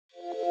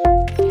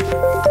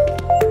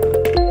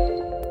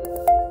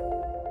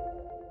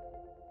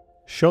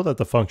Show that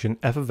the function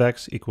f of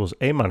x equals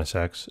a minus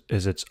x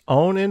is its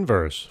own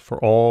inverse for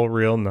all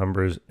real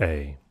numbers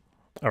a.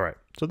 All right,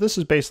 so this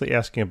is basically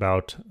asking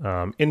about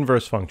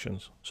inverse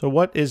functions. So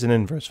what is an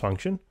inverse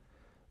function?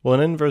 Well,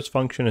 an inverse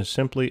function is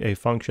simply a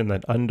function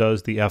that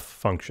undoes the f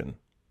function.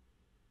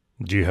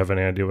 Do you have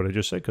any idea what I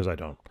just said? Because I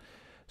don't.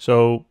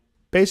 So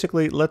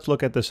basically, let's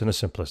look at this in a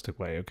simplistic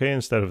way, okay,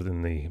 instead of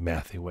in the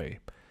mathy way.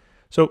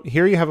 So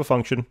here you have a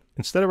function.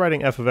 Instead of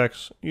writing f of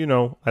x, you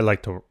know, I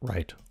like to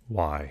write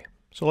y.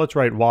 So let's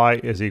write y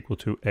is equal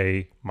to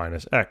a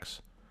minus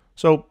x.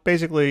 So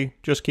basically,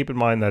 just keep in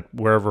mind that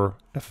wherever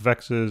f of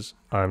x is,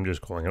 I'm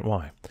just calling it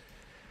y.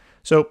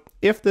 So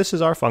if this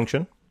is our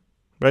function,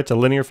 right, it's a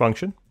linear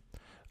function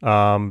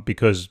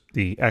because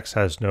the x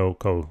has no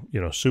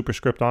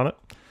superscript on it,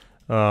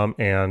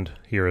 and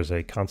here is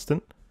a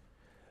constant.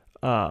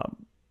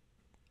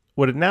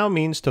 What it now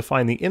means to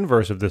find the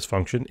inverse of this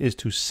function is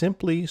to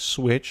simply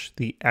switch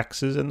the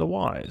x's and the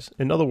y's.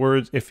 In other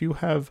words, if you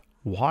have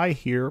y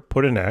here,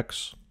 put an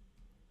x,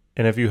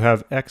 and if you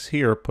have x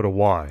here, put a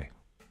y.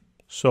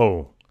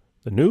 So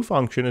the new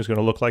function is going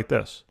to look like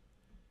this.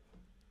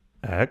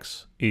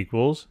 X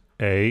equals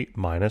a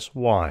minus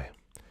y.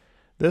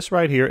 This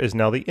right here is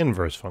now the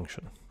inverse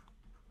function.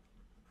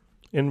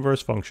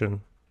 Inverse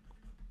function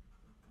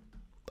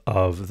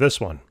of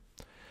this one.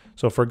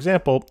 So for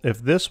example,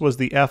 if this was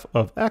the f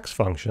of x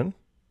function,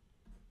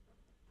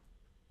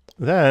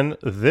 then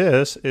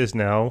this is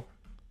now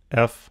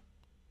f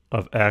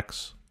of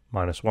x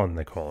minus 1,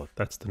 they call it.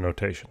 That's the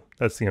notation.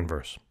 That's the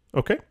inverse.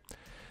 Okay?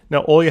 Now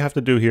all you have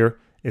to do here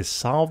is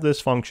solve this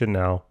function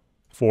now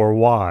for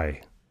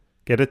y.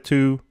 Get it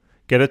to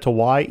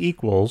y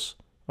equals,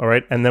 all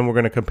right, and then we're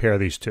going to compare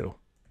these two.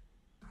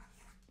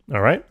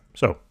 All right?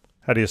 So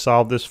how do you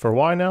solve this for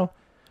y now?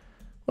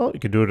 Well, you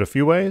could do it a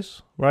few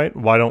ways, right?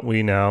 Why don't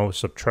we now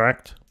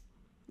add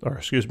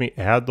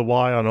the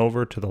y on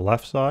over to the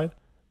left side?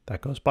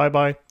 That goes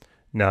bye-bye.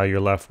 Now you're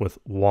left with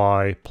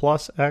y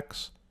plus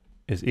x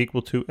is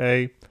equal to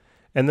a,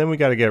 and then we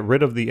got to get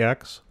rid of the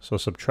x, so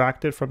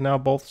subtract it from now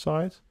both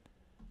sides.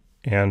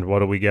 And what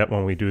do we get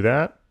when we do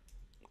that?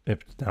 If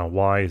now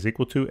y is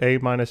equal to a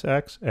minus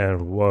x,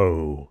 and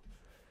whoa,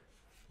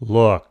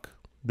 look,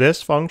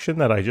 this function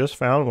that I just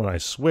found when I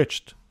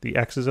switched the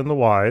x's and the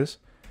y's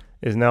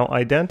is now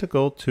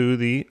identical to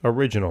the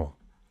original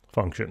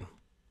function,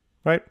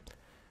 right?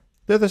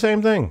 They're the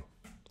same thing.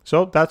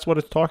 So that's what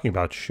it's talking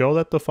about. Show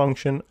that the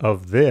function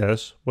of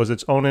this was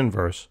its own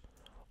inverse,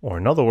 or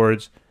in other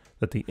words,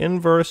 that the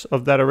inverse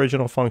of that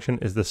original function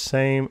is the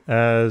same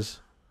as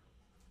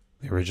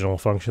the original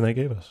function they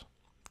gave us.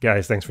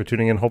 Guys, thanks for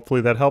tuning in.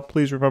 Hopefully that helped.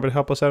 Please remember to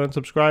help us out and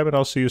subscribe, and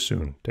I'll see you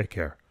soon. Take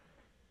care.